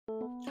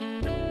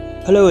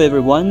Hello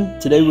everyone,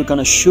 today we're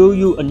gonna show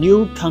you a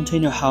new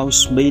container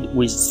house made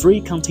with 3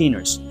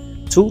 containers,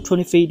 2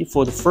 20 feet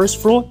for the first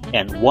floor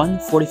and 1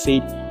 40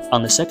 feet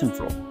on the second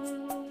floor.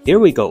 Here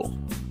we go.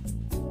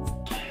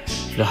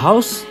 The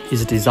house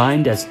is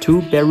designed as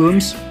 2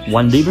 bedrooms,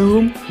 1 living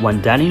room,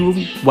 1 dining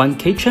room, 1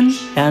 kitchen,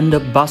 and a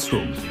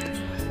bathroom.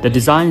 The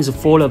design is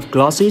full of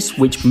glasses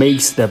which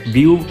makes the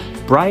view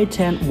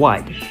bright and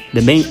wide.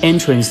 The main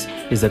entrance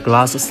is a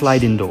glass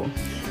sliding door.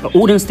 A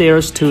wooden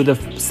stairs to the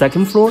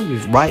second floor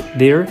is right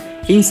there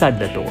inside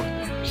the door.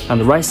 On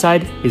the right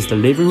side is the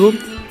living room.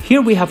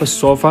 Here we have a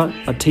sofa,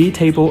 a tea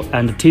table,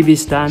 and a TV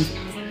stand,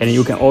 and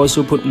you can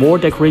also put more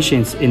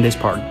decorations in this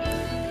part.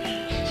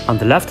 On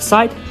the left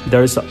side,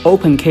 there is an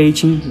open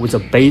kitchen with a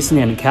basin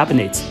and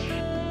cabinets.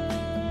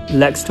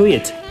 Next to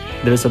it,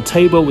 there is a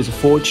table with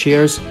 4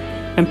 chairs,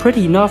 and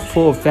pretty enough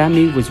for a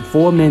family with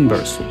 4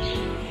 members.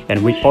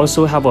 And we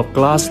also have a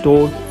glass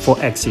door for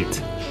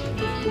exit.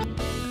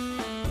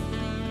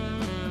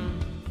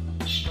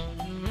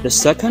 The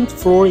second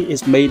floor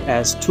is made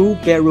as 2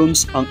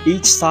 bedrooms on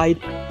each side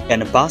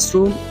and a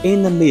bathroom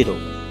in the middle.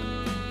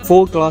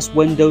 4 glass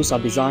windows are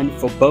designed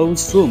for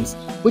both rooms,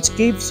 which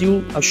gives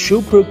you a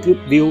super good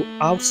view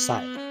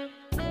outside.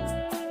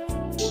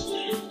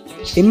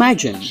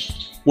 Imagine,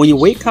 when you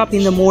wake up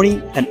in the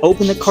morning and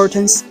open the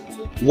curtains,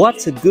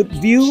 what a good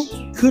view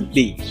could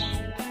be.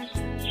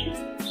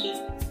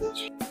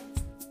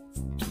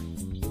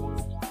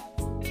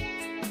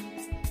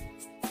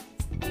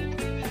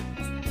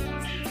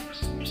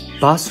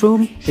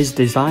 Bathroom is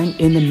designed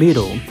in the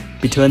middle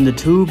between the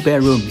 2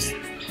 bedrooms.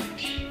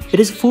 It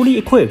is fully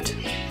equipped.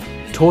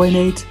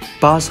 Toilet,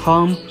 bath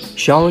home,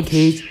 shower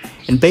cage,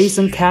 and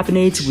basin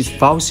cabinet with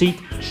faucet,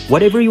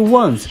 whatever you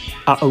want,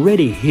 are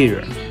already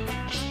here.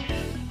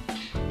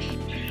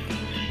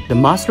 The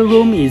master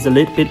room is a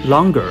little bit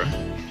longer.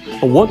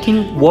 A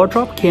walk-in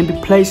wardrobe can be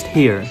placed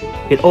here.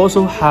 It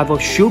also has a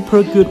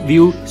super good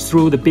view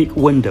through the big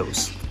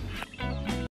windows.